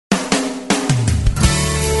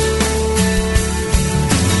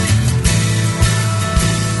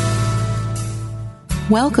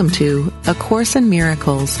Welcome to A Course in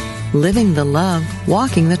Miracles, Living the Love,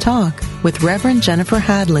 Walking the Talk, with Reverend Jennifer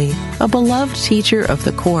Hadley, a beloved teacher of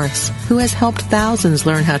the Course who has helped thousands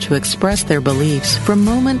learn how to express their beliefs from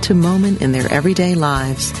moment to moment in their everyday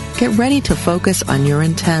lives. Get ready to focus on your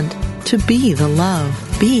intent to be the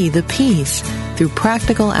love, be the peace, through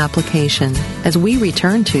practical application as we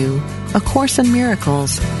return to A Course in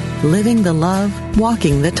Miracles, Living the Love,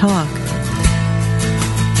 Walking the Talk.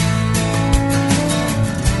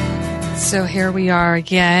 So here we are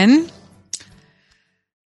again,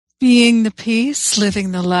 being the peace,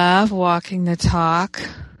 living the love, walking the talk.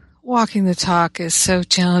 Walking the talk is so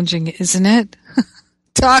challenging, isn't it?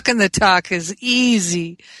 Talking the talk is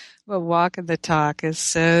easy, but walking the talk is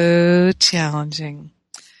so challenging.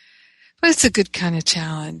 But it's a good kind of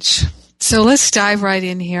challenge. So let's dive right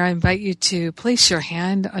in here. I invite you to place your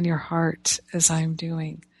hand on your heart as I'm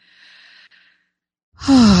doing.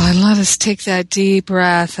 And let us take that deep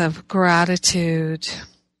breath of gratitude,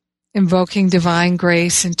 invoking divine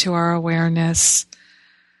grace into our awareness,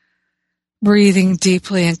 breathing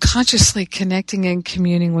deeply and consciously connecting and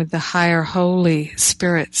communing with the higher Holy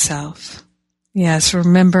Spirit self. Yes,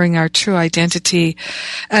 remembering our true identity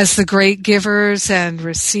as the great givers and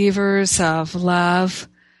receivers of love,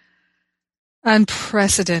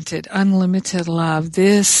 unprecedented, unlimited love.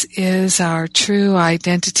 This is our true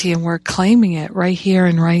identity, and we're claiming it right here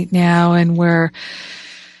and right now, and we're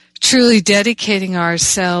truly dedicating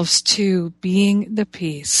ourselves to being the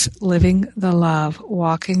peace, living the love,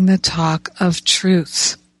 walking the talk of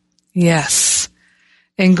truth. Yes.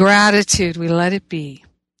 In gratitude, we let it be,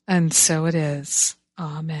 and so it is.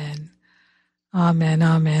 Amen. Amen,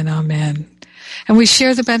 amen, amen. And we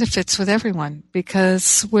share the benefits with everyone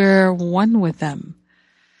because we're one with them.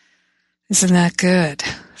 Isn't that good?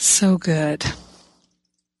 So good.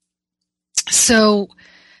 So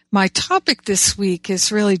my topic this week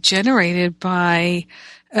is really generated by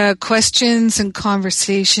questions and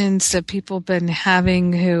conversations that people have been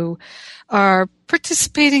having who are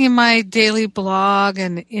participating in my daily blog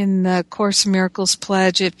and in the Course in Miracles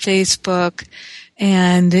pledge at Facebook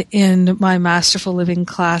and in my Masterful Living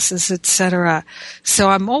classes, etc. So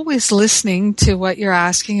I'm always listening to what you're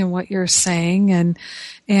asking and what you're saying,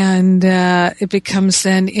 and it becomes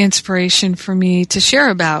then inspiration for me to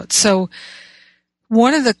share about. So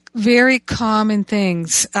one of the very common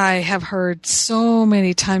things I have heard so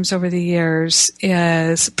many times over the years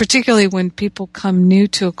is, particularly when people come new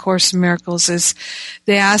to A Course in Miracles, is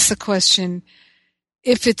they ask the question,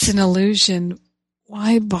 if it's an illusion,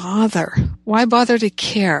 why bother? Why bother to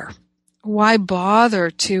care? Why bother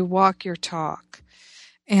to walk your talk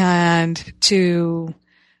and to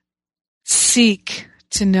seek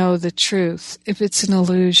to know the truth if it's an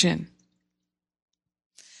illusion?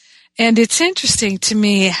 And it's interesting to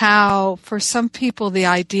me how, for some people, the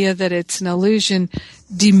idea that it's an illusion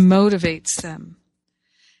demotivates them.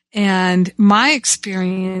 And my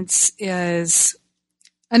experience is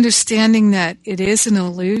understanding that it is an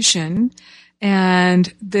illusion,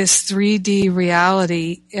 and this 3D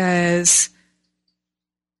reality is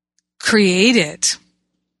created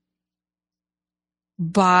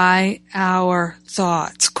by our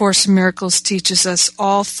thoughts. Course in Miracles teaches us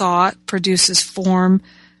all thought produces form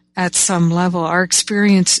at some level. Our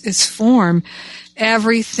experience is form.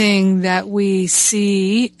 Everything that we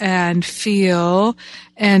see and feel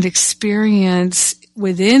and experience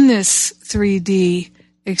within this 3D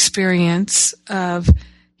experience of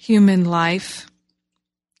human life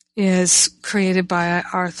is created by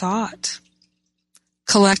our thought.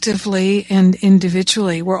 Collectively and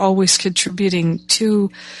individually, we're always contributing to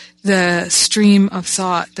the stream of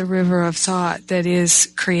thought, the river of thought that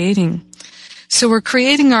is creating. So we're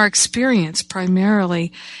creating our experience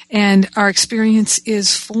primarily, and our experience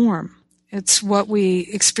is form. It's what we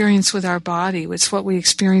experience with our body. It's what we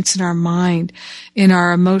experience in our mind, in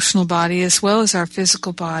our emotional body, as well as our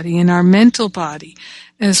physical body, in our mental body,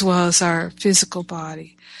 as well as our physical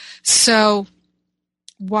body. So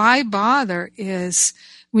why bother is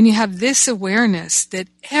when you have this awareness that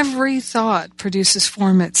every thought produces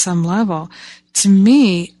form at some level. To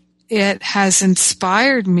me, it has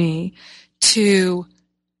inspired me to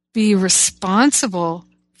be responsible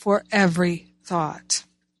for every thought.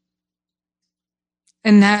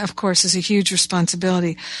 And that, of course, is a huge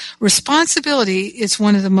responsibility. Responsibility is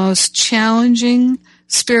one of the most challenging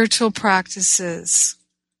spiritual practices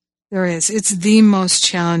there is. It's the most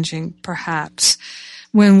challenging, perhaps,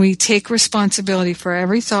 when we take responsibility for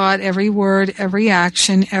every thought, every word, every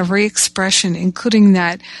action, every expression, including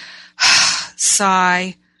that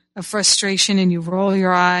sigh of frustration and you roll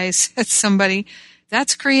your eyes at somebody.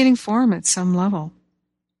 That's creating form at some level.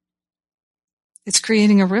 It's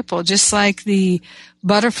creating a ripple, just like the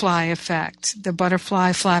butterfly effect. The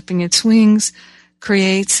butterfly flapping its wings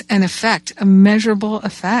creates an effect, a measurable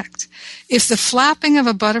effect. If the flapping of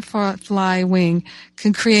a butterfly wing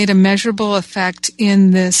can create a measurable effect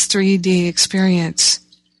in this 3D experience,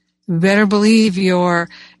 you better believe your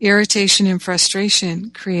irritation and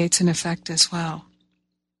frustration creates an effect as well.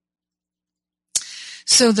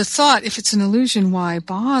 So the thought, if it's an illusion, why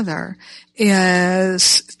bother,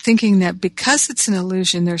 is thinking that because it's an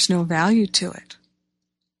illusion, there's no value to it.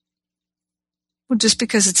 Well, just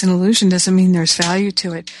because it's an illusion doesn't mean there's value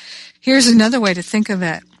to it. Here's another way to think of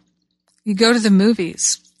it. You go to the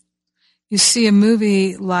movies. You see a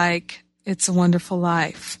movie like It's a Wonderful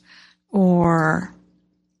Life or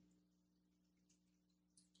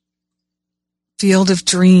Field of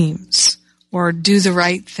Dreams or Do the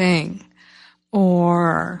Right Thing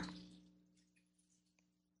or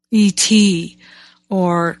E.T.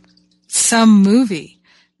 or some movie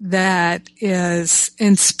that is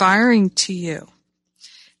inspiring to you,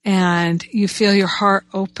 and you feel your heart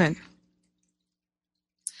open.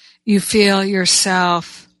 You feel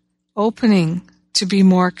yourself opening to be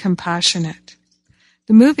more compassionate.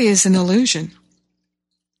 The movie is an illusion.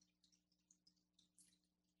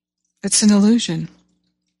 It's an illusion.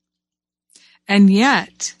 And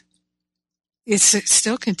yet, it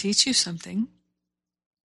still can teach you something.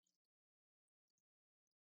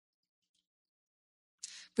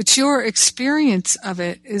 But your experience of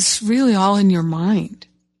it is really all in your mind.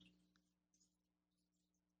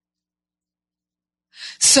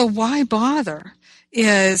 So why bother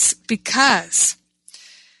is because,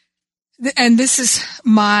 and this is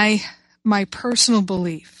my personal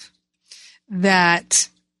belief, that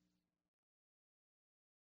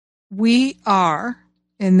we are,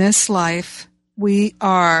 in this life, we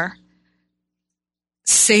are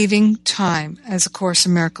saving time, as A Course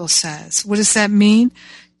in Miracles says. What does that mean?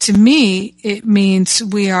 To me, it means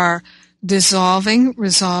we are dissolving,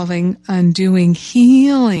 resolving, undoing,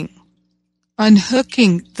 healing,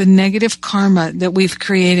 unhooking the negative karma that we've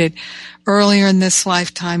created earlier in this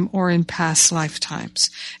lifetime or in past lifetimes.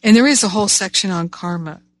 And there is a whole section on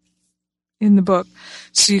karma in the book,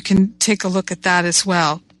 so you can take a look at that as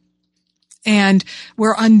well. And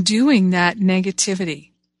we're undoing that negativity,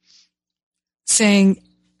 saying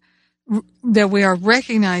that we are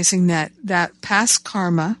recognizing that past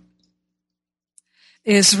karma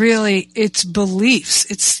is really, it's beliefs.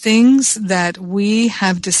 It's things that we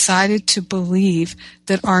have decided to believe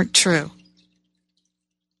that aren't true.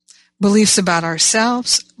 Beliefs about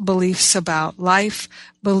ourselves, beliefs about life,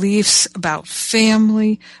 beliefs about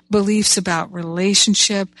family, beliefs about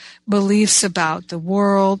relationship, beliefs about the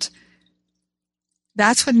world.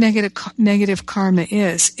 That's what negative karma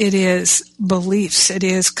is. It is beliefs. It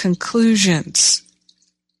is conclusions.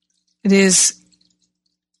 It is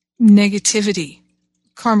negativity.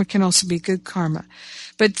 Karma can also be good karma.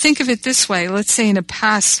 But think of it this way. Let's say in a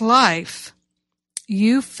past life,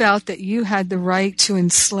 you felt that you had the right to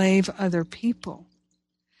enslave other people.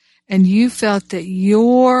 And you felt that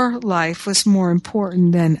your life was more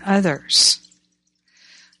important than others.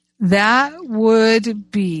 That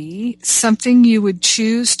would be something you would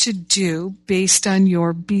choose to do based on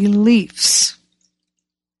your beliefs.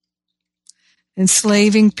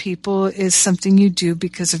 Enslaving people is something you do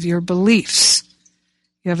because of your beliefs.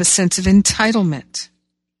 You have a sense of entitlement.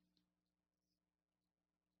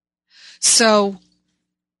 So,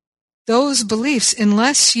 those beliefs,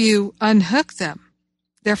 unless you unhook them,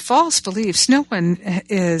 they're false beliefs. No one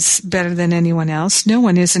is better than anyone else. No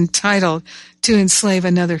one is entitled to enslave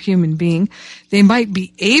another human being. They might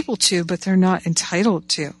be able to, but they're not entitled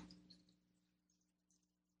to.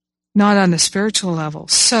 Not on a spiritual level.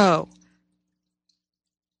 So,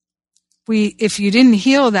 if you didn't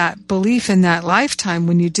heal that belief in that lifetime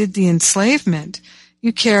when you did the enslavement,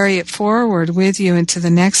 you carry it forward with you into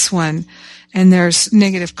the next one. And there's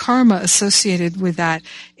negative karma associated with that.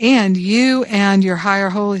 And you and your higher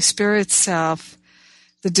Holy Spirit self,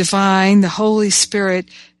 the divine, the Holy Spirit,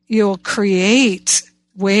 you'll create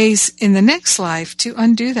ways in the next life to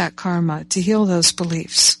undo that karma, to heal those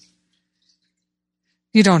beliefs.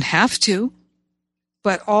 You don't have to,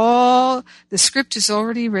 but all the script is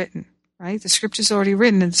already written, right? The script is already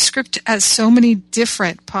written, and the script has so many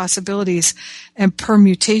different possibilities and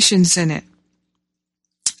permutations in it.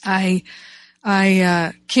 I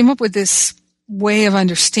came up with this way of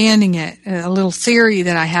understanding it, a little theory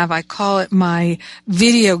that I have. I call it my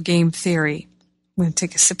video game theory. I'm going to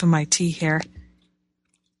take a sip of my tea here.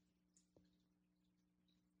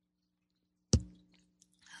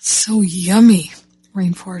 So yummy,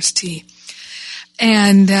 rainforest tea.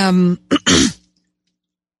 And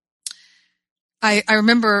I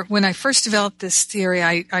remember when I first developed this theory,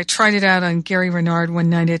 I tried it out on Gary Renard one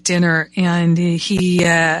night at dinner, and he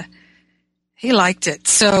liked it.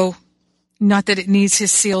 So, not that it needs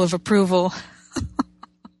his seal of approval,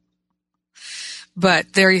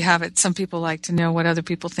 but there you have it. Some people like to know what other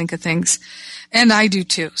people think of things, and I do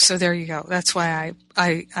too. So there you go. That's why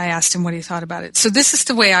I asked him what he thought about it. So this is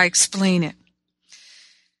the way I explain it.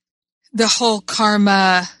 The whole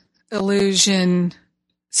karma, illusion,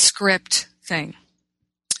 script thing.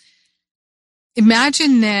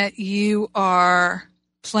 Imagine that you are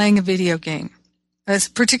playing a video game,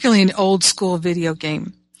 particularly an old school video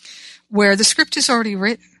game, where the script is already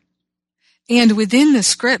written. And within the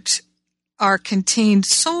script are contained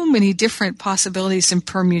so many different possibilities and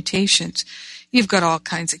permutations. You've got all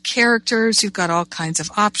kinds of characters, you've got all kinds of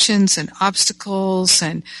options and obstacles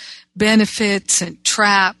and benefits and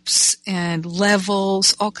traps and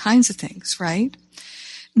levels, all kinds of things, right?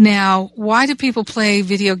 Now, why do people play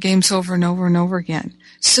video games over and over and over again?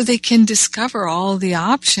 So they can discover all the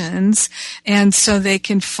options, and so they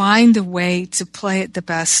can find a way to play it the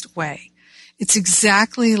best way. It's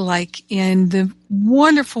exactly like in the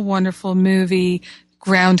wonderful, wonderful movie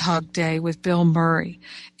Groundhog Day with Bill Murray.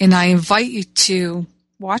 And I invite you to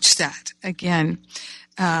watch that again.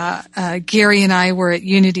 Gary and I were at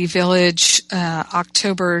Unity Village,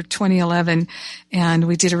 October 2011, and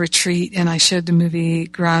we did a retreat, and I showed the movie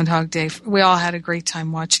Groundhog Day. We all had a great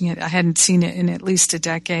time watching it. I hadn't seen it in at least a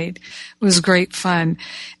decade. It was great fun.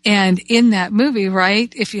 And in that movie,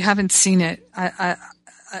 right, if you haven't seen it, I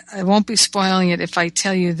won't be spoiling it if I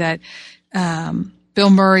tell you that, Bill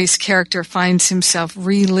Murray's character finds himself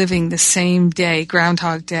reliving the same day,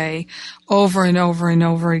 Groundhog Day, over and over and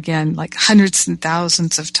over again, like hundreds and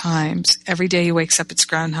thousands of times. Every day he wakes up, it's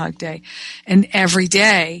Groundhog Day. And every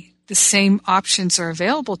day, the same options are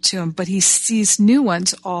available to him, but he sees new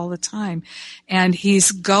ones all the time. And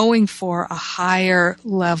he's going for a higher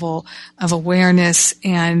level of awareness,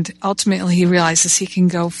 and ultimately he realizes he can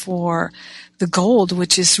go for the gold,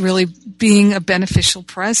 which is really being a beneficial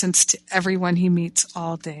presence to everyone he meets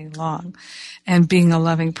all day long and being a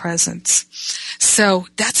loving presence. So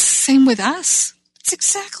that's the same with us. It's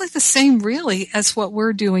exactly the same, really, as what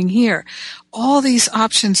we're doing here. All these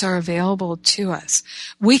options are available to us.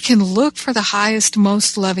 We can look for the highest,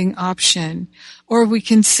 most loving option, or we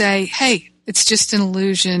can say, hey, it's just an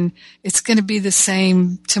illusion. It's going to be the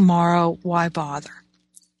same tomorrow. Why bother?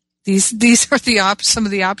 These are some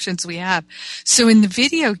of the options we have. So in the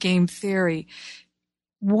video game theory,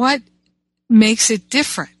 what makes it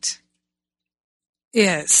different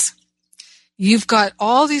is you've got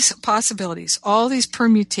all these possibilities, all these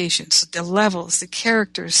permutations, the levels, the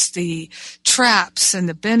characters, the traps and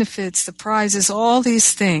the benefits, the prizes, all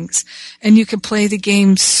these things. And you can play the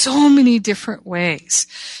game so many different ways.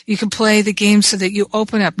 You can play the game so that you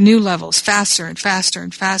open up new levels faster and faster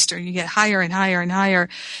and faster. You get higher and higher and higher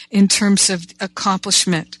in terms of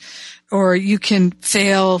accomplishment. Or you can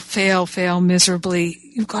fail miserably.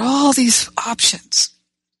 You've got all these options.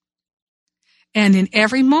 And in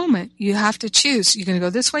every moment, you have to choose. You're going to go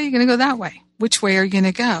this way, you're going to go that way. Which way are you going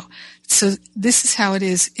to go? So this is how it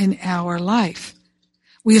is in our life.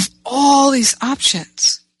 We have all these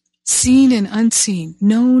options, seen and unseen,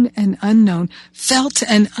 known and unknown, felt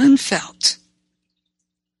and unfelt.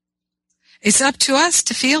 It's up to us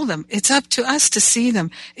to feel them. It's up to us to see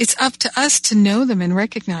them. It's up to us to know them and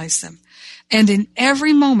recognize them. And in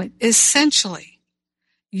every moment, essentially,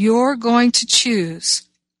 you're going to choose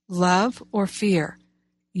love or fear,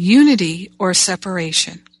 unity or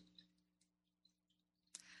separation.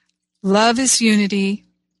 Love is unity,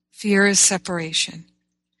 fear is separation.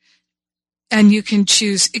 And you can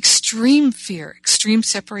choose extreme fear, extreme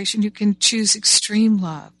separation. You can choose extreme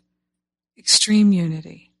love, extreme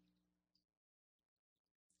unity.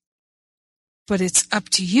 But it's up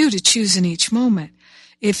to you to choose in each moment.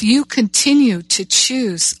 If you continue to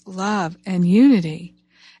choose love and unity,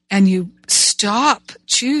 and you stop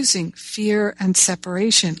choosing fear and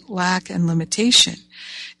separation, lack and limitation,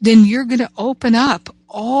 then you're going to open up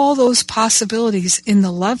all those possibilities in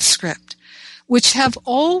the love script, which have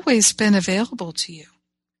always been available to you.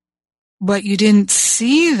 But you didn't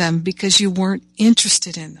see them because you weren't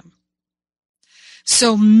interested in them.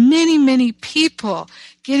 So many, many people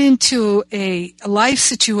get into a life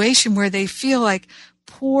situation where they feel like,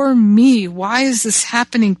 poor me, why is this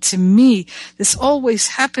happening to me? This always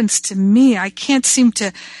happens to me. I can't seem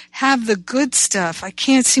to have the good stuff. I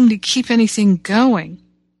can't seem to keep anything going.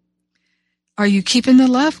 Are you keeping the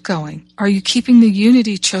love going? Are you keeping the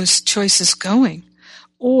unity choices going?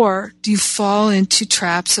 Or do you fall into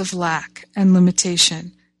traps of lack and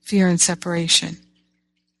limitation, fear and separation?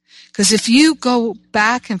 Because if you go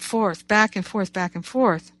back and forth, back and forth, back and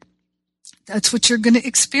forth, that's what you're going to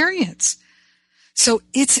experience. So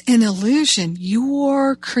it's an illusion.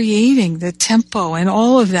 You're creating the tempo and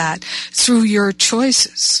all of that through your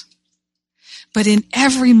choices. But in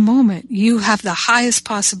every moment, you have the highest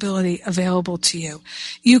possibility available to you.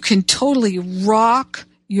 You can totally rock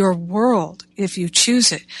your world if you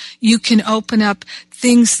choose it. You can open up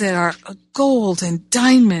things that are gold and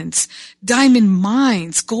diamonds, diamond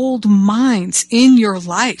mines, gold mines in your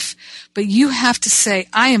life. But you have to say,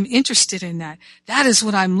 I am interested in that. That is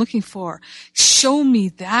what I'm looking for. Show me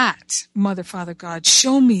that, Mother, Father, God.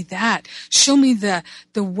 Show me that. Show me the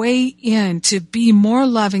way in to be more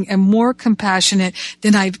loving and more compassionate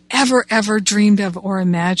than I've ever dreamed of or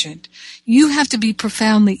imagined. You have to be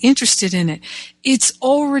profoundly interested in it. It's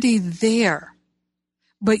already there,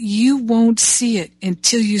 but you won't see it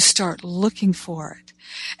until you start looking for it.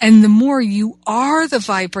 And the more you are the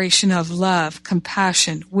vibration of love,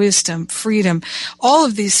 compassion, wisdom, freedom, all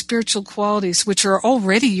of these spiritual qualities which are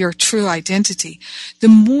already your true identity, the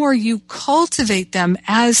more you cultivate them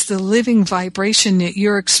as the living vibration that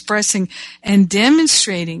you're expressing and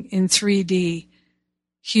demonstrating in 3D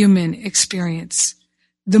human experience,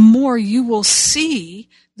 the more you will see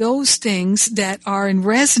those things that are in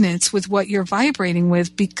resonance with what you're vibrating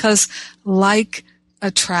with, because like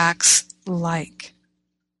attracts like.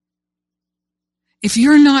 If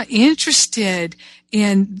you're not interested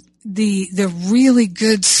in the really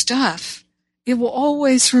good stuff, it will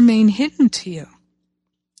always remain hidden to you.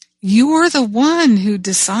 You're the one who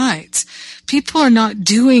decides. People are not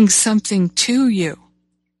doing something to you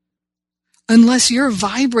unless you're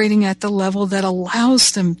vibrating at the level that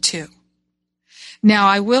allows them to. Now,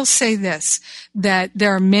 I will say this, that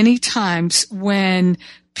there are many times when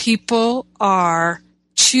people are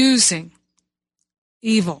choosing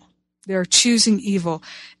evil. They're choosing evil,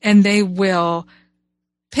 and they will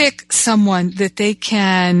pick someone that they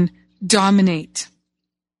can dominate.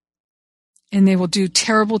 And they will do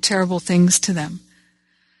terrible, terrible things to them.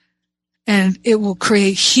 And it will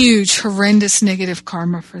create huge, horrendous negative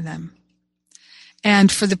karma for them.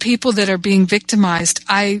 And for the people that are being victimized,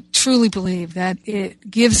 I truly believe that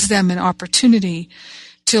it gives them an opportunity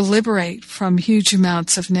to liberate from huge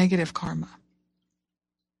amounts of negative karma.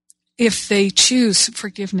 If they choose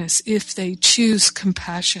forgiveness, if they choose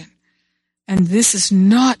compassion. And this is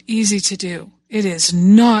not easy to do. It is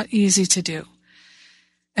not easy to do.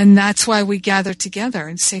 And that's why we gather together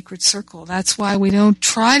in Sacred Circle. That's why we don't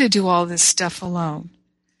try to do all this stuff alone.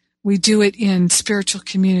 We do it in spiritual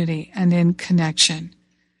community and in connection.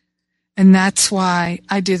 And that's why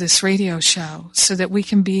I do this radio show, so that we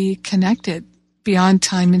can be connected beyond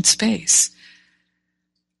time and space.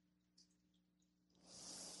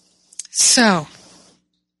 So,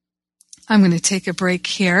 I'm going to take a break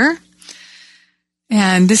here.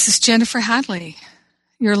 And this is Jennifer Hadley.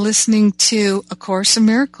 You're listening to A Course in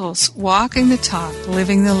Miracles, Walking the Talk,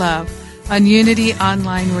 Living the Love on Unity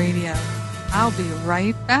Online Radio. I'll be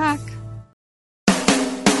right back.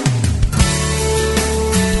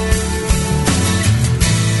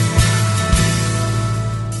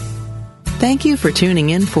 Thank you for tuning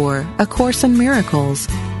in for A Course in Miracles,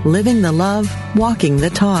 Living the Love, Walking the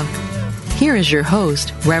Talk. Here is your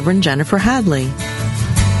host, Reverend Jennifer Hadley.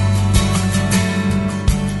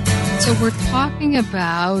 So we're talking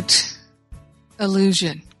about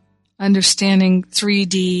illusion, understanding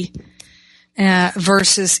 3D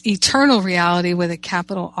versus eternal reality with a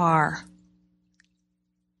capital R.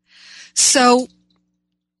 So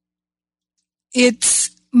it's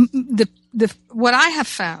what I have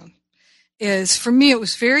found is, for me, it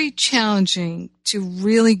was very challenging to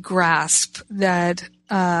really grasp that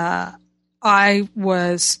I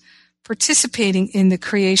was participating in the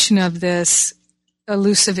creation of this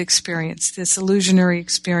elusive experience, this illusionary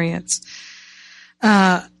experience.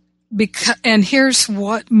 And here's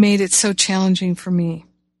what made it so challenging for me,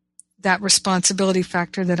 that responsibility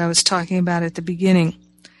factor that I was talking about at the beginning.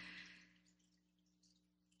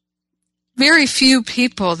 Very few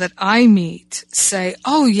people that I meet say,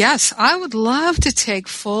 oh yes, I would love to take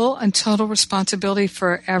full and total responsibility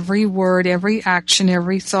for every word, every action,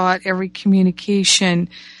 every thought, every communication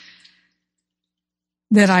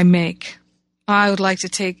that I make. I would like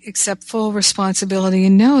to accept full responsibility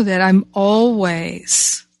and know that I'm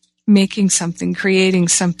always making something, creating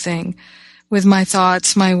something with my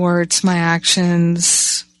thoughts, my words, my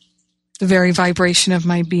actions, the very vibration of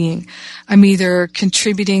my being. I'm either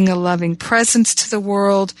contributing a loving presence to the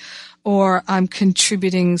world, or I'm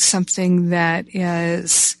contributing something that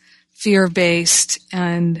is fear-based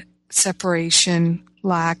and separation,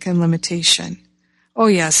 lack, and limitation. Oh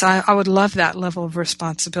yes, I would love that level of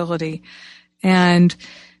responsibility. And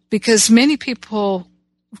because many people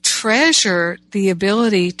treasure the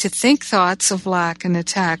ability to think thoughts of lack and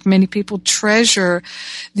attack. Many people treasure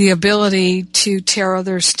the ability to tear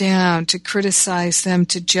others down, to criticize them,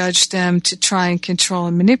 to judge them, to try and control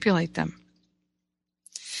and manipulate them.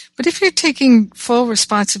 But if you're taking full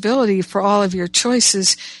responsibility for all of your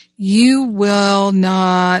choices, you will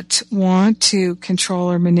not want to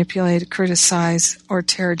control or manipulate, criticize, or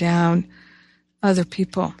tear down other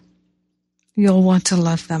people. You'll want to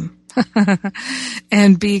love them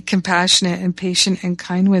and be compassionate and patient and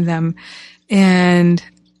kind with them. And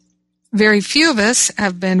very few of us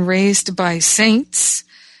have been raised by saints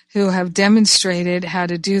who have demonstrated how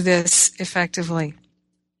to do this effectively.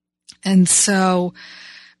 And so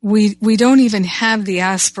we don't even have the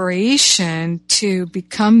aspiration to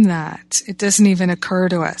become that. It doesn't even occur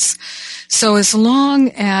to us. So as long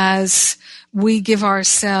as we give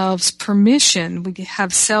ourselves permission, we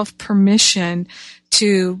have self-permission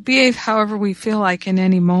to behave however we feel like in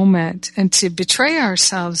any moment and to betray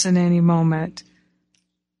ourselves in any moment,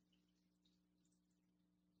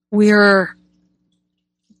 we're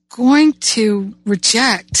going to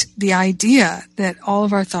reject the idea that all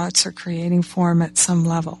of our thoughts are creating form at some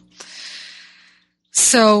level.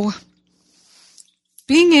 So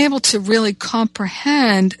being able to really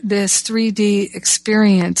comprehend this 3D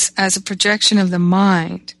experience as a projection of the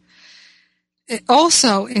mind, it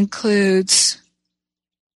also includes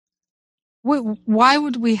why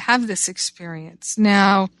would we have this experience?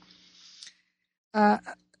 Now,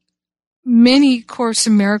 many Course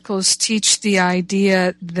in Miracles teach the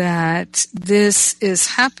idea that this is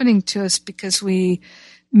happening to us because we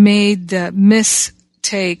made the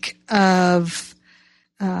mistake of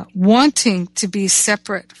wanting to be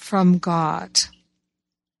separate from God.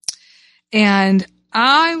 And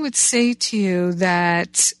I would say to you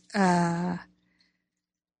that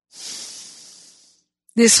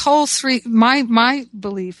this whole my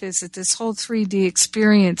belief is that this whole 3D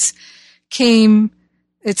experience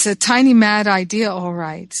it's a tiny mad idea, all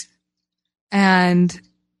right. And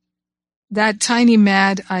that tiny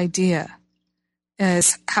mad idea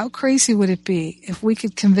is, how crazy would it be if we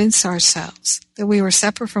could convince ourselves that we were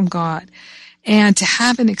separate from God and to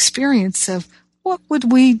have an experience of what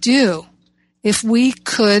would we do if we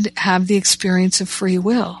could have the experience of free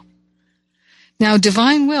will? Now,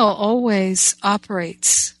 divine will always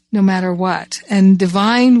operates no matter what. And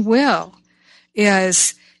divine will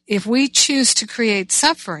is, if we choose to create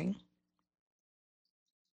suffering,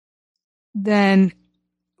 then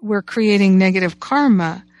we're creating negative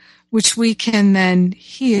karma, which we can then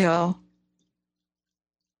heal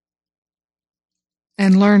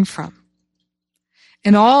and learn from.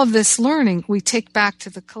 And all of this learning we take back to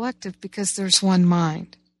the collective because there's one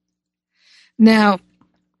mind. Now,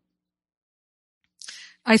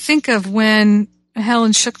 I think of when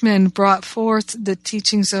Helen Schucman brought forth the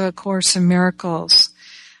teachings of A Course in Miracles,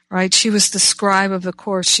 right? She was the scribe of the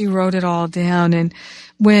Course. She wrote it all down. And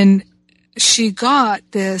when she got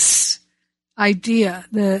this idea,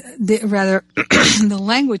 the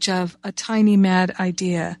language of a tiny mad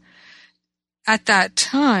idea, at that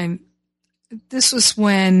time, this was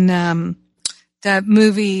when that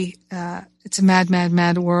movie, It's a Mad, Mad,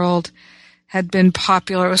 Mad World, had been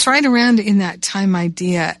popular. It was right around in that time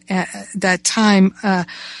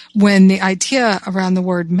when the idea around the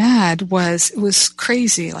word mad it was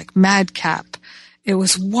crazy, like madcap. It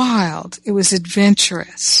was wild. It was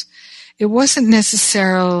adventurous. It wasn't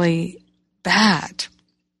necessarily bad.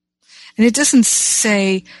 And it doesn't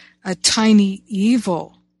say a tiny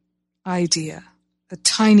evil idea, a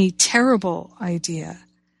tiny terrible idea.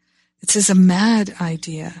 It says a mad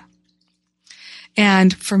idea.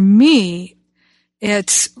 And for me,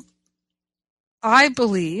 I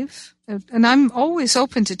believe, and I'm always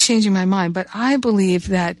open to changing my mind, but I believe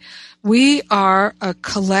that we are a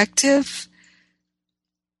collective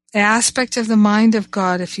aspect of the mind of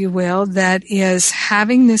God, if you will, that is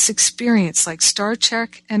having this experience like Star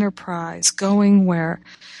Trek Enterprise, going where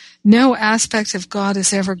no aspect of God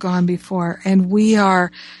has ever gone before. And we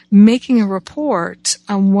are making a report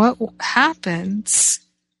on what happens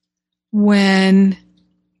when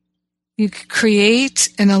you create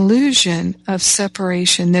an illusion of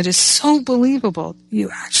separation that is so believable,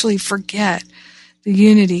 you actually forget the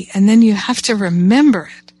unity, and then you have to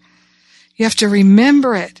remember it. You have to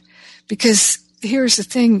remember it, because here's the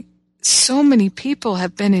thing, so many people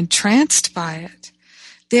have been entranced by it.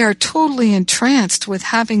 They are totally entranced with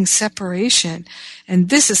having separation, and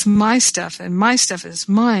this is my stuff, and my stuff is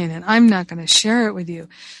mine, and I'm not going to share it with you.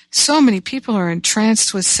 So many people are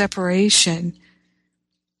entranced with separation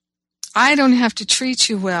I don't have to treat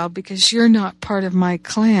you well because you're not part of my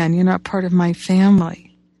clan. You're not part of my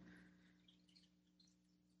family.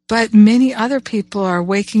 But many other people are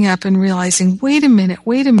waking up and realizing, wait a minute,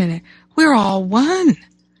 we're all one.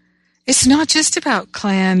 It's not just about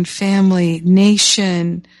clan, family,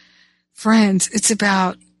 nation, friends. It's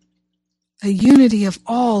about a unity of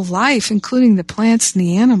all life, including the plants and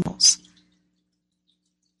the animals.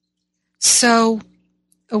 So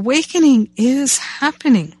awakening is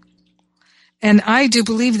happening. And I do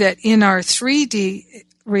believe that in our 3D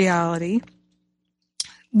reality,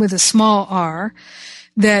 with a small r,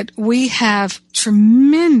 that we have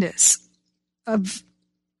tremendous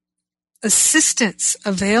assistance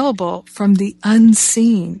available from the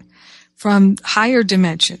unseen, from higher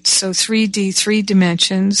dimensions. So 3D, 3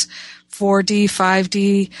 dimensions, 4D,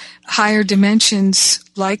 5D, higher dimensions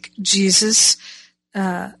like Jesus,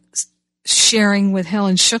 sharing with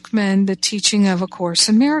Helen Schucman the teaching of A Course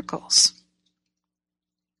in Miracles.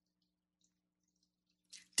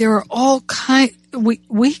 There are all kinds.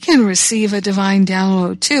 We can receive a divine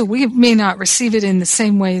download too. We may not receive it in the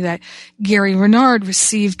same way that Gary Renard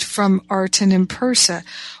received from Arten and Persa,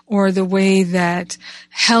 or the way that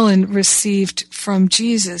Helen received from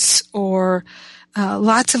Jesus, or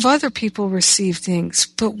lots of other people receive things.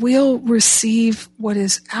 But we'll receive what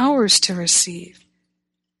is ours to receive.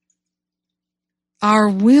 Our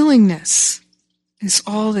willingness is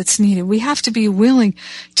all that's needed. We have to be willing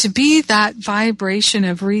to be that vibration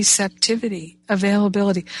of receptivity,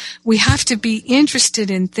 availability. We have to be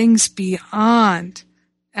interested in things beyond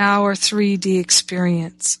our 3D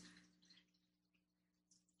experience.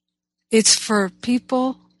 It's for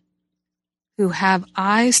people who have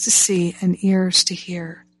eyes to see and ears to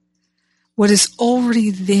hear what is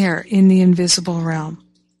already there in the invisible realm.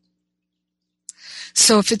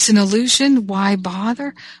 So if it's an illusion, why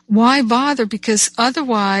bother? Why bother? Because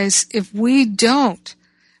otherwise, if we don't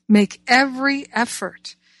make every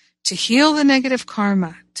effort to heal the negative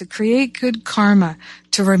karma, to create good karma,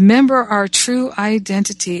 to remember our true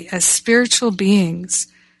identity as spiritual beings,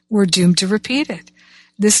 we're doomed to repeat it.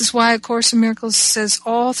 This is why A Course in Miracles says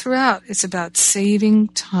all throughout, it's about saving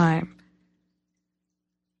time.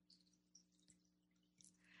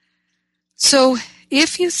 So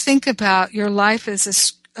if you think about your life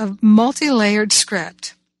as a multi-layered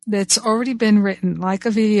script that's already been written like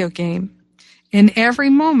a video game, in every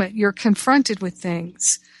moment you're confronted with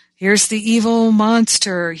things. Here's the evil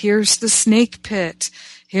monster. Here's the snake pit.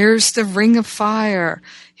 Here's the ring of fire.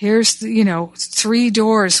 Here's the, 3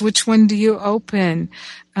 doors. Which one do you open?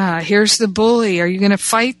 Here's the bully. Are you going to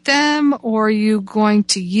fight them, or are you going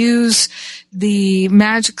to use the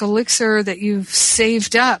magic elixir that you've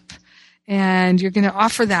saved up? And you're going to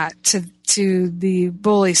offer that to the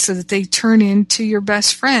bully so that they turn into your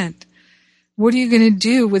best friend. What are you going to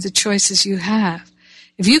do with the choices you have?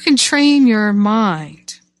 If you can train your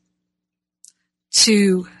mind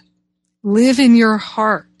to live in your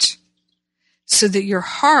heart so that your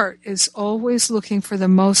heart is always looking for the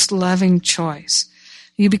most loving choice,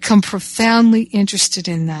 you become profoundly interested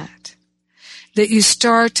in that. That you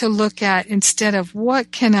start to look at, instead of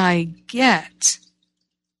what can I get,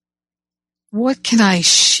 what can I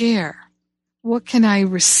share? What can I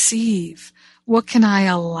receive? What can I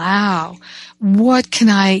allow? What can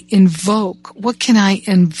I invoke? What can I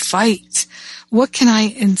invite? What can I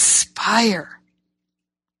inspire?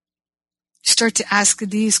 Start to ask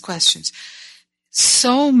these questions.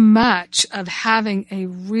 So much of having a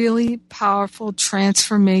really powerful,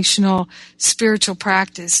 transformational spiritual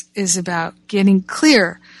practice is about getting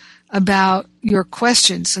clear about your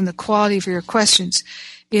questions and the quality of your questions.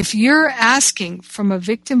 If you're asking from a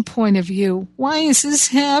victim point of view, why is this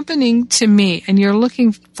happening to me? And you're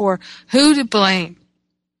looking for who to blame.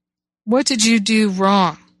 What did you do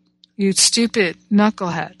wrong? You stupid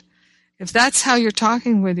knucklehead. If that's how you're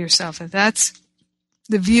talking with yourself, if that's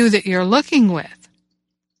the view that you're looking with,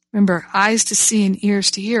 remember, eyes to see and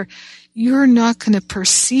ears to hear, you're not going to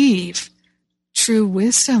perceive true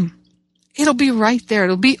wisdom. It'll be right there.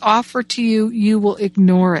 It'll be offered to you. You will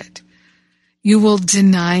ignore it. You will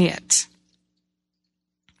deny it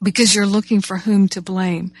because you're looking for whom to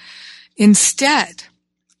blame. Instead,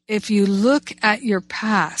 if you look at your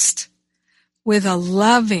past with a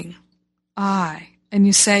loving eye and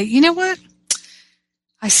you say, you know what?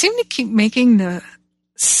 I seem to keep making the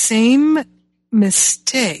same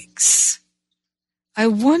mistakes. I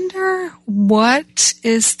wonder what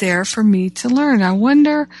is there for me to learn. I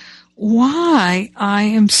wonder why I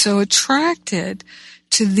am so attracted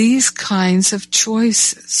to these kinds of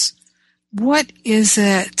choices. What is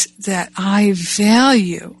it that I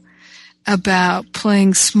value about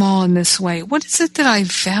playing small in this way? What is it that I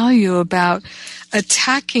value about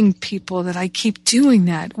attacking people that I keep doing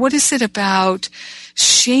that? What is it about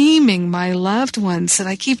shaming my loved ones that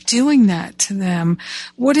I keep doing that to them?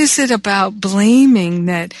 What is it about blaming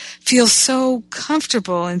that feels so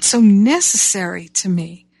comfortable and so necessary to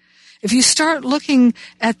me? If you start looking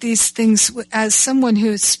at these things as someone who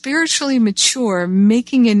is spiritually mature,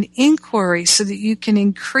 making an inquiry so that you can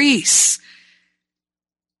increase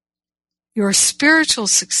your spiritual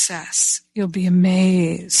success, you'll be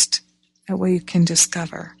amazed at what you can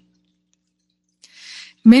discover.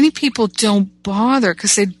 Many people don't bother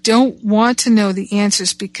because they don't want to know the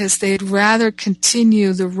answers, because they'd rather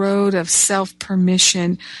continue the road of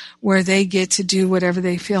self-permission where they get to do whatever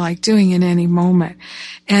they feel like doing in any moment.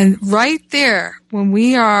 And right there, when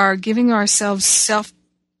we are giving ourselves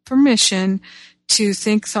self-permission to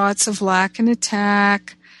think thoughts of lack and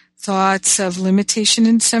attack, thoughts of limitation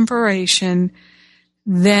and separation,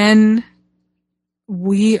 then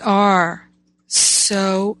we are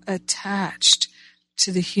so attached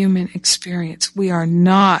to the human experience. We are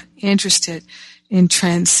not interested in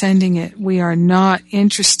transcending it. We are not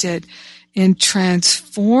interested in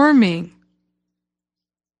transforming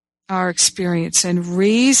our experience and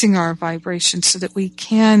raising our vibration so that we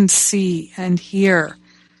can see and hear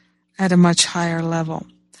at a much higher level.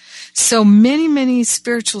 So many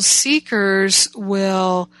spiritual seekers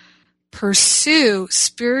will pursue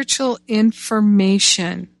spiritual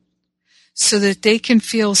information so that they can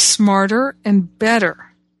feel smarter and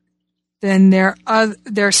better than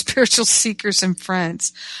their spiritual seekers and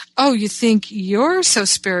friends. Oh, you think you're so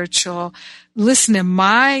spiritual? Listen to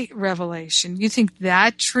my revelation. You think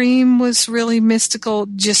that dream was really mystical?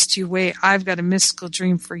 Just you wait. I've got a mystical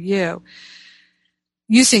dream for you.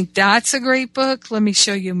 You think that's a great book? Let me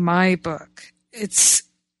show you my book. It's,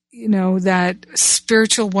 that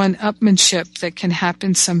spiritual one-upmanship that can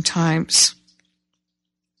happen sometimes.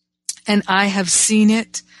 And I have seen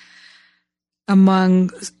it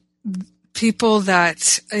among people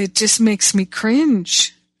that it just makes me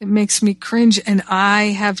cringe. It makes me cringe, and I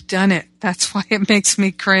have done it. That's why it makes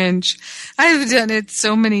me cringe. I've done it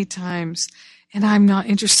so many times, and I'm not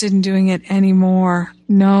interested in doing it anymore.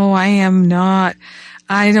 No, I am not.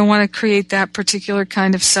 I don't want to create that particular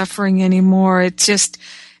kind of suffering anymore.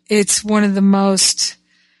 It's one of the most,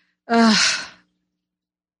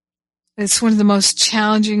 it's one of the most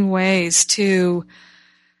challenging ways to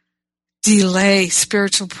delay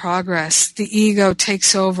spiritual progress. The ego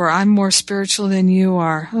takes over. I'm more spiritual than you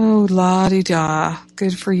are. Oh, la-di-da.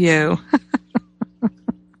 Good for you.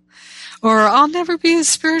 Or I'll never be as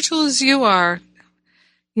spiritual as you are.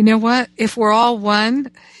 You know what? If we're all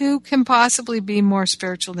one, who can possibly be more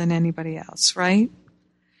spiritual than anybody else, right?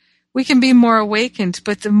 We can be more awakened,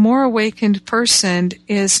 but the more awakened person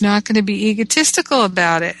is not going to be egotistical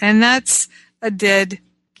about it, and that's a dead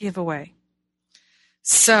giveaway.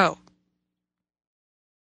 So,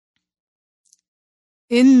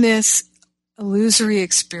 in this illusory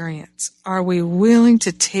experience, are we willing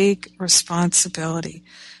to take responsibility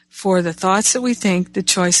for the thoughts that we think, the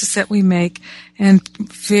choices that we make, and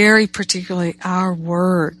very particularly our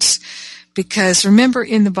words? Because remember,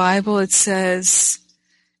 in the Bible it says,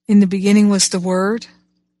 in the beginning was the Word,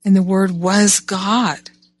 and the Word was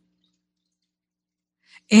God.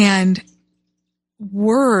 And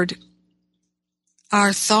word,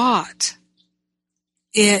 our thought,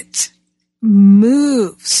 it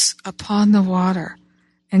moves upon the water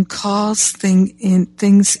and calls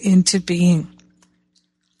things into being.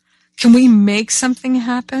 Can we make something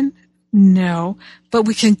happen? No, but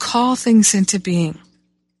we can call things into being.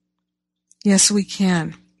 Yes, we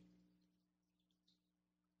can.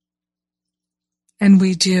 And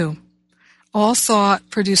we do. All thought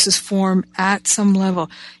produces form at some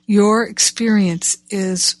level. Your experience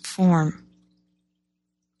is form.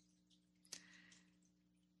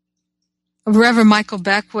 Reverend Michael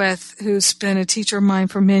Beckwith, who's been a teacher of mine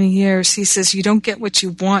for many years, he says, you don't get what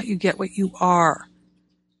you want, you get what you are.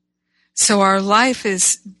 So our life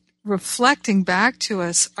is reflecting back to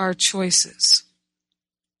us our choices.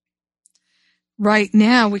 Right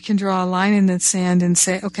now, we can draw a line in the sand and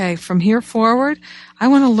say, okay, from here forward, I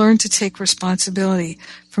want to learn to take responsibility.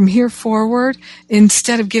 From here forward,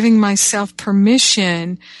 instead of giving myself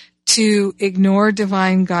permission to ignore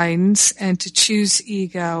divine guidance and to choose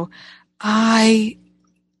ego, I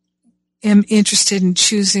am interested in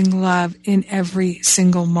choosing love in every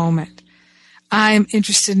single moment. I am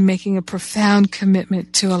interested in making a profound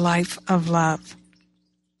commitment to a life of love.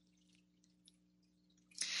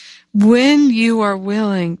 When you are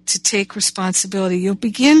willing to take responsibility, you'll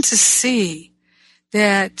begin to see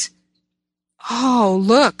that, oh,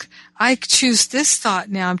 look, I choose this thought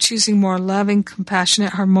now. I'm choosing more loving,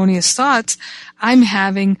 compassionate, harmonious thoughts. I'm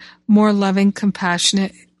having more loving,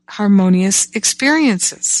 compassionate, harmonious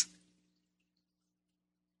experiences.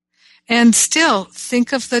 And still,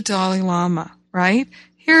 think of the Dalai Lama, right?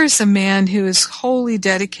 Here's a man who is wholly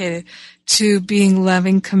dedicated to being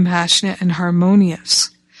loving, compassionate, and harmonious.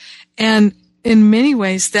 And in many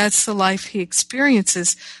ways, that's the life he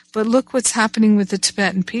experiences. But look what's happening with the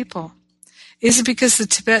Tibetan people. Is it because the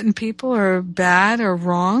Tibetan people are bad or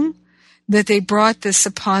wrong that they brought this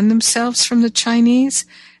upon themselves from the Chinese?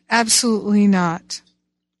 Absolutely not.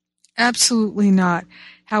 Absolutely not.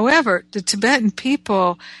 However, the Tibetan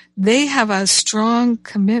people, they have a strong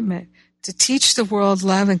commitment to teach the world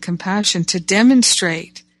love and compassion, to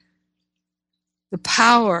demonstrate the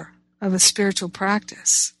power of a spiritual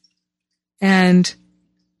practice. And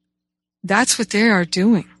that's what they are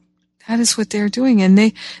doing. That is what they're doing. And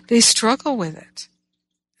they struggle with it,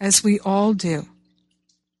 as we all do.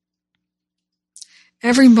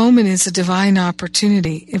 Every moment is a divine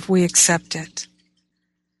opportunity if we accept it.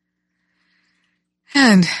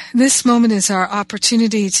 And this moment is our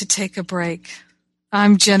opportunity to take a break.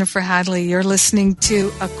 I'm Jennifer Hadley. You're listening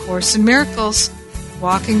to A Course in Miracles,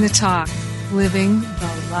 Walking the Talk, Living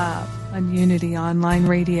the Love on Unity Online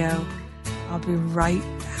Radio. I'll be right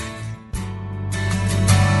back.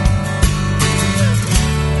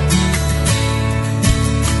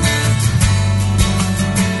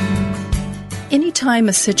 Anytime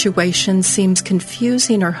a situation seems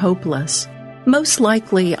confusing or hopeless, most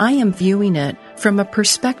likely I am viewing it from a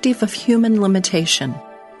perspective of human limitation.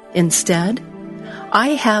 Instead, I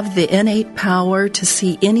have the innate power to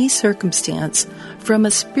see any circumstance from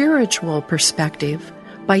a spiritual perspective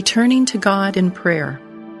by turning to God in prayer.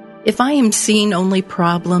 If I am seeing only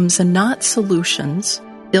problems and not solutions,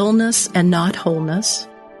 illness and not wholeness,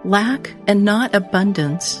 lack and not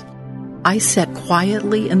abundance, I sit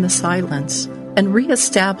quietly in the silence and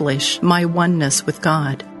reestablish my oneness with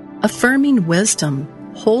God, affirming wisdom,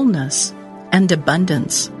 wholeness, and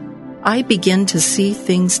abundance. I begin to see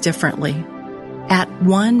things differently. At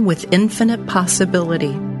one with infinite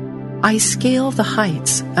possibility, I scale the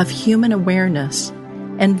heights of human awareness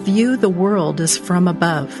and view the world as from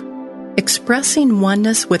above, expressing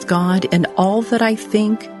oneness with God in all that I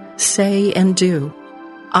think, say, and do.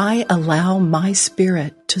 I allow my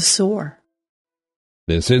spirit to soar.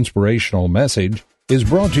 This inspirational message is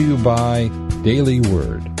brought to you by Daily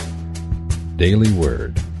Word. Daily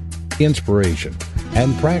Word. Inspiration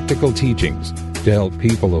and practical teachings to help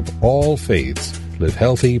people of all faiths live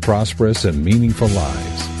healthy, prosperous, and meaningful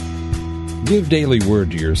lives. Give Daily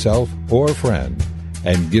Word to yourself or a friend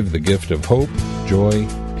and give the gift of hope, joy,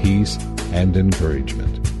 peace, and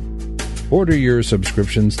encouragement. Order your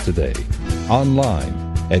subscriptions today online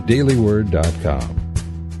at dailyword.com.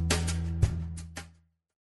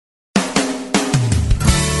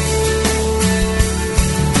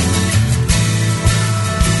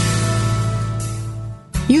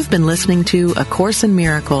 You've been listening to A Course in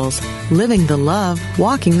Miracles, Living the Love,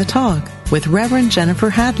 Walking the Talk with Reverend Jennifer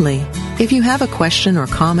Hadley. If you have a question or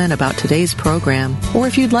comment about today's program, or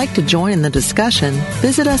if you'd like to join in the discussion,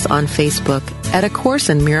 visit us on Facebook at A Course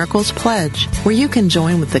in Miracles Pledge, where you can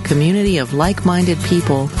join with the community of like-minded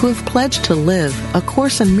people who have pledged to live A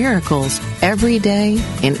Course in Miracles every day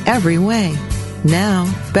in every way. Now,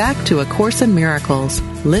 back to A Course in Miracles,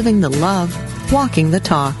 Living the Love, Walking the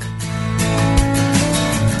Talk.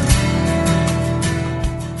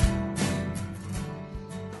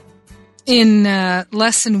 In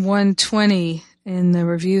Lesson 120, in the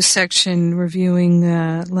review section, reviewing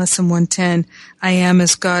Lesson 110, I am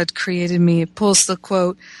as God created me, it pulls the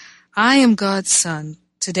quote, I am God's son.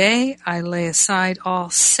 Today I lay aside all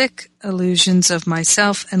sick illusions of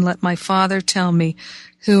myself and let my Father tell me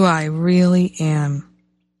who I really am.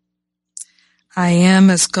 I am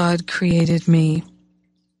as God created me.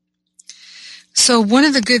 So one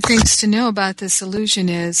of the good things to know about this illusion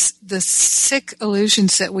is the sick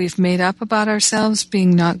illusions that we've made up about ourselves,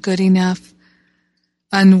 being not good enough,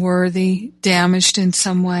 unworthy, damaged in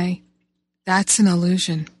some way. That's an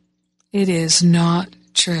illusion. It is not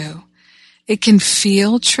true. It can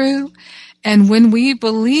feel true, and when we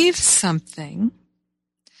believe something,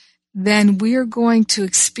 then we're going to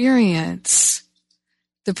experience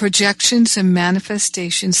the projections and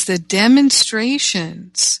manifestations, the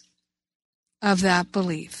demonstrations of that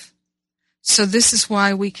belief. So this is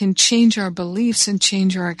why we can change our beliefs and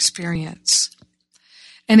change our experience.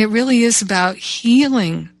 And it really is about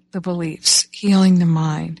healing the beliefs, healing the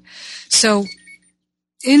mind. So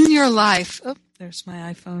in your life, there's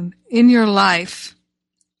my iPhone. In your life,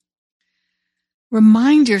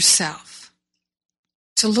 remind yourself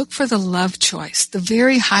to look for the love choice, the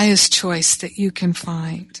very highest choice that you can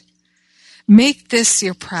find. Make this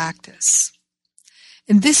your practice.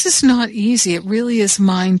 And this is not easy. It really is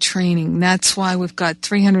mind training. That's why we've got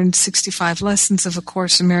 365 lessons of A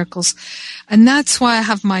Course in Miracles. And that's why I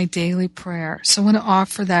have my daily prayer. So I want to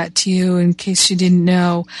offer that to you in case you didn't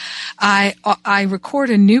know. I record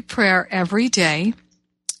a new prayer every day,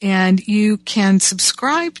 and you can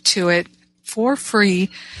subscribe to it for free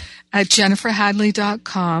at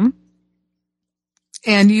jenniferhadley.com.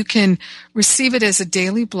 And you can receive it as a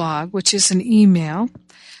daily blog, which is an email.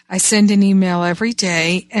 I send an email every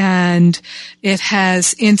day, and it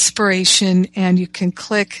has inspiration, and you can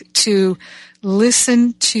click to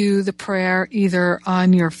listen to the prayer either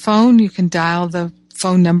on your phone. You can dial the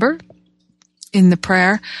phone number in the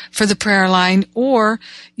prayer for the prayer line, or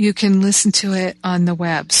you can listen to it on the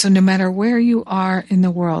web. So no matter where you are in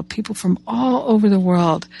the world, people from all over the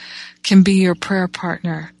world can be your prayer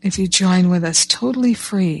partner if you join with us totally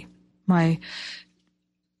free. My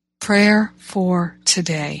prayer for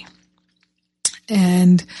today.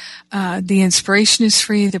 And the inspiration is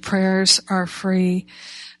free, the prayers are free,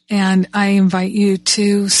 and I invite you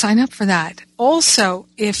to sign up for that. Also,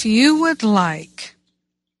 if you would like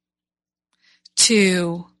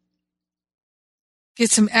to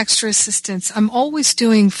get some extra assistance, I'm always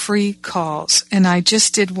doing free calls, and I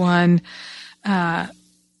just did one a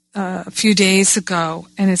few days ago,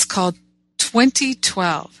 and it's called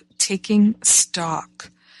 2012, Taking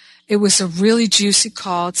Stock. It was a really juicy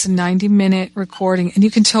call. It's a 90-minute recording, and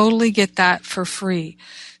you can totally get that for free.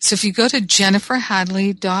 So if you go to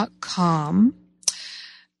jenniferhadley.com,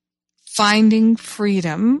 Finding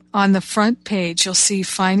Freedom, on the front page, you'll see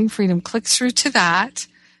Finding Freedom. Click through to that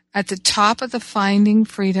at the top of the Finding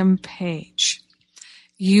Freedom page.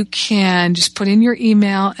 You can just put in your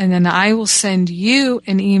email, and then I will send you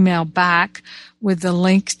an email back with the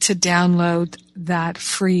link to download that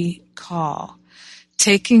free call.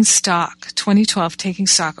 Taking Stock, 2012, Taking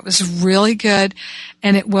Stock. It was really good,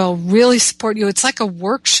 and it will really support you. It's like a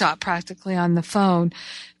workshop practically on the phone.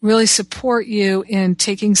 Really support you in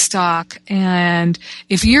taking stock. And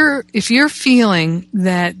if you're feeling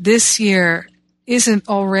that this year isn't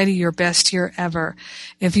already your best year ever,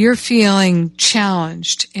 if you're feeling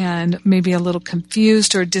challenged and maybe a little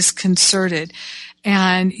confused or disconcerted,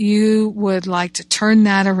 and you would like to turn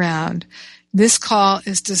that around, this call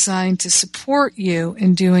is designed to support you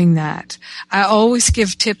in doing that. I always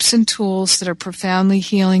give tips and tools that are profoundly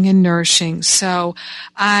healing and nourishing, so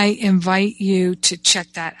I invite you to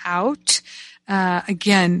check that out.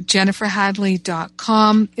 Again,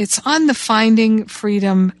 jenniferhadley.com. It's on the Finding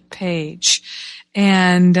Freedom page,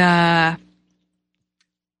 and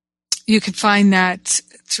you can find that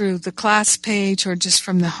through the class page or just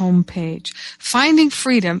from the home page. Finding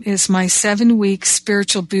Freedom is my 7-week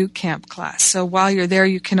spiritual boot camp class. So while you're there,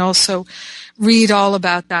 you can also read all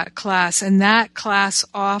about that class. And that class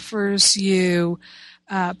offers you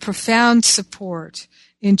profound support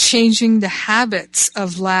in changing the habits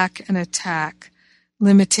of lack and attack,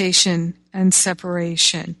 limitation and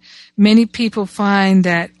separation. Many people find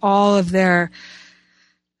that all of their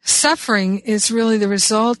suffering is really the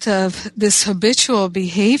result of this habitual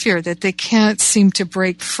behavior that they can't seem to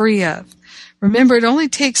break free of. Remember, it only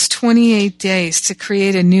takes 28 days to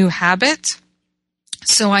create a new habit.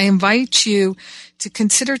 So I invite you to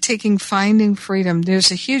consider taking Finding Freedom.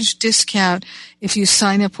 There's a huge discount if you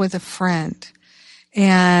sign up with a friend.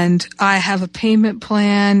 And I have a payment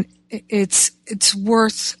plan. It's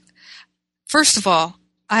worth, first of all,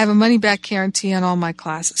 I have a money-back guarantee on all my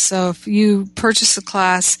classes. So if you purchase a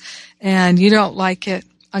class and you don't like it,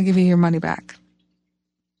 I'll give you your money back.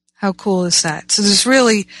 How cool is that? So there's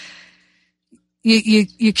really,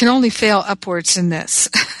 you can only fail upwards in this.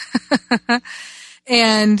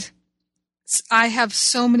 And I have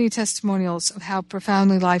so many testimonials of how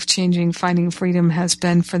profoundly life-changing Finding Freedom has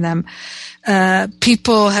been for them.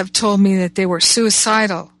 People have told me that they were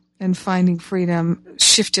suicidal, and Finding Freedom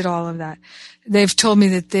shifted all of that. They've told me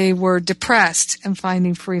that they were depressed, and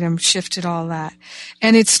Finding Freedom shifted all that.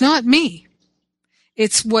 And it's not me.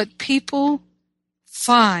 It's what people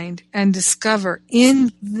find and discover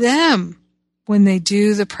in them when they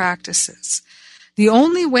do the practices. The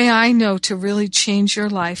only way I know to really change your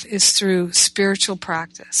life is through spiritual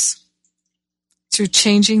practice, through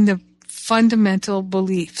changing the fundamental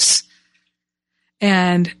beliefs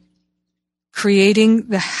and creating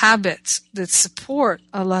the habits that support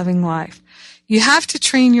a loving life. You have to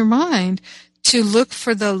train your mind to look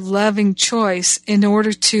for the loving choice in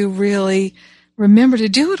order to really remember to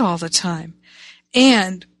do it all the time.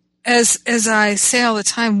 And as I say all the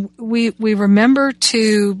time, we remember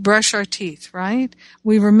to brush our teeth, right?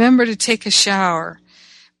 We remember to take a shower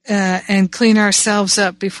and clean ourselves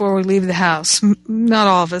up before we leave the house. Not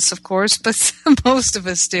all of us, of course, but most of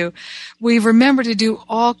us do. We remember to do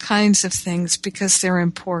all kinds of things because they're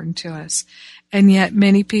important to us. And yet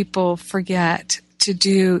many people forget to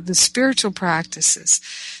do the spiritual practices.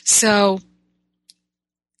 So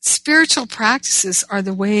spiritual practices are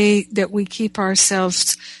the way that we keep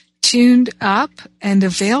ourselves tuned up and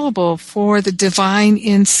available for the divine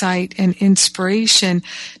insight and inspiration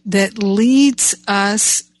that leads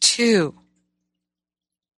us to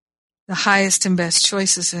the highest and best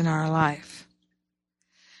choices in our life.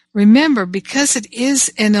 Remember, because it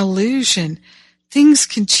is an illusion, things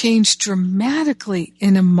can change dramatically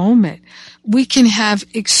in a moment. We can have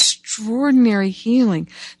extraordinary healing.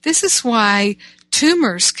 This is why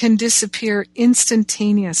tumors can disappear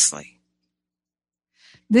instantaneously.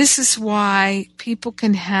 This is why people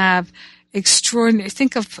can have extraordinary,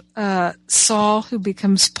 think of Saul who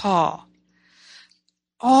becomes Paul.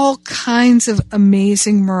 All kinds of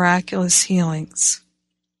amazing, miraculous healings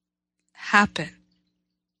happen.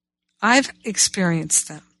 I've experienced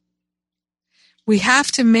them. We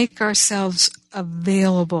have to make ourselves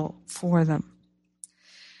available for them.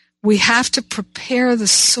 We have to prepare the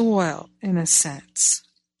soil, in a sense,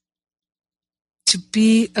 to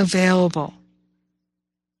be available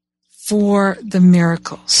for the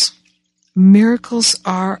miracles. Miracles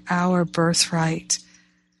are our birthright.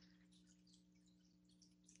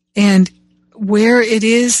 And where it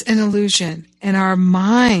is an illusion and our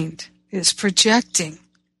mind is projecting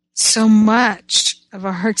so much of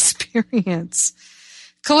our experience,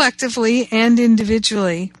 collectively and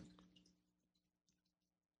individually,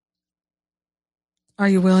 are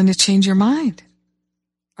you willing to change your mind?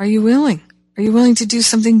 Are you willing? Are you willing to do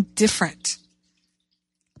something different?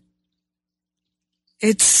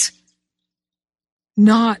 It's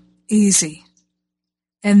not easy.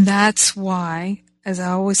 And that's why, as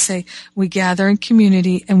I always say, we gather in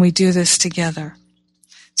community and we do this together.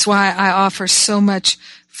 It's why I offer so much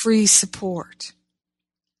free support.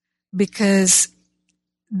 Because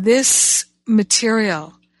this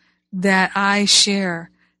material that I share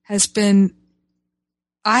has been,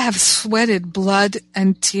 I have sweated blood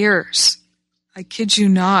and tears. I kid you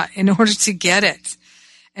not, in order to get it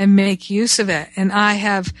and make use of it. And I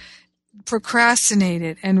have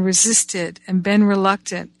procrastinated and resisted and been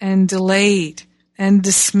reluctant and delayed and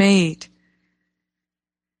dismayed.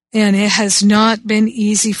 And it has not been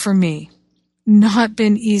easy for me. Not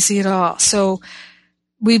been easy at all. So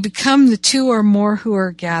we become the two or more who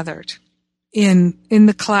are gathered in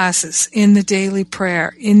the classes, in the daily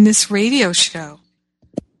prayer, in this radio show.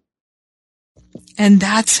 And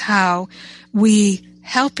that's how we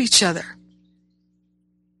help each other.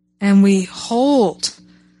 And we hold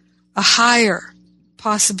a higher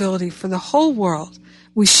possibility for the whole world.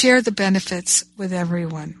 We share the benefits with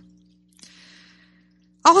everyone.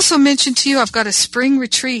 I also mentioned to you, I've got a spring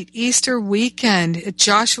retreat, Easter weekend at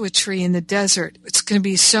Joshua Tree in the desert. It's going to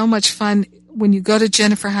be so much fun. When you go to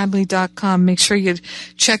jenniferhadley.com, make sure you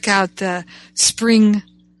check out the spring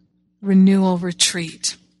renewal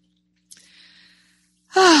retreat.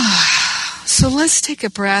 So let's take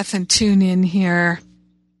a breath and tune in here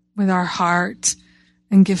with our heart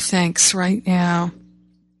and give thanks right now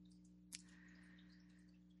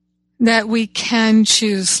that we can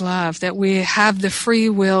choose love, that we have the free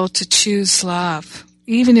will to choose love,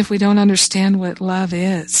 even if we don't understand what love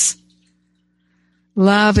is.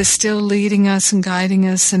 Love is still leading us and guiding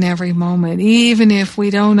us in every moment, even if we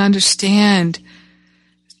don't understand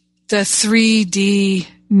the 3D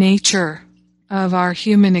nature of our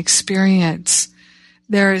human experience.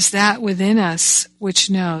 There is that within us which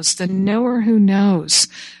knows. The knower who knows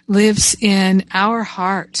lives in our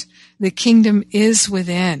heart. The kingdom is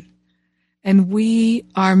within. And we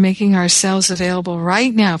are making ourselves available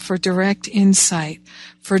right now for direct insight,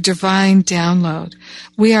 for divine download.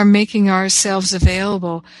 We are making ourselves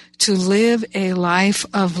available to live a life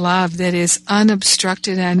of love that is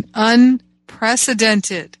unobstructed and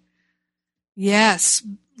unprecedented. Yes,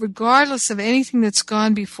 regardless of anything that's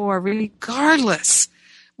gone before, regardless,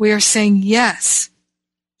 we are saying yes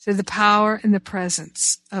to the power and the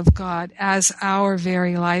presence of God as our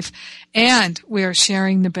very life. And we are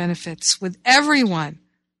sharing the benefits with everyone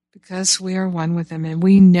because we are one with Him and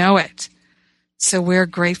we know it. So we're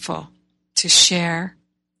grateful to share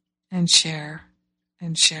and share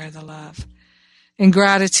and share the love. In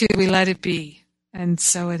gratitude, we let it be. And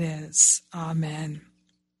so it is. Amen.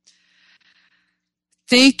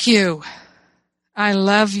 Thank you. I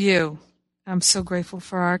love you. I'm so grateful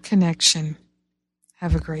for our connection.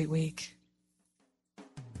 Have a great week.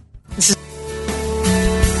 This is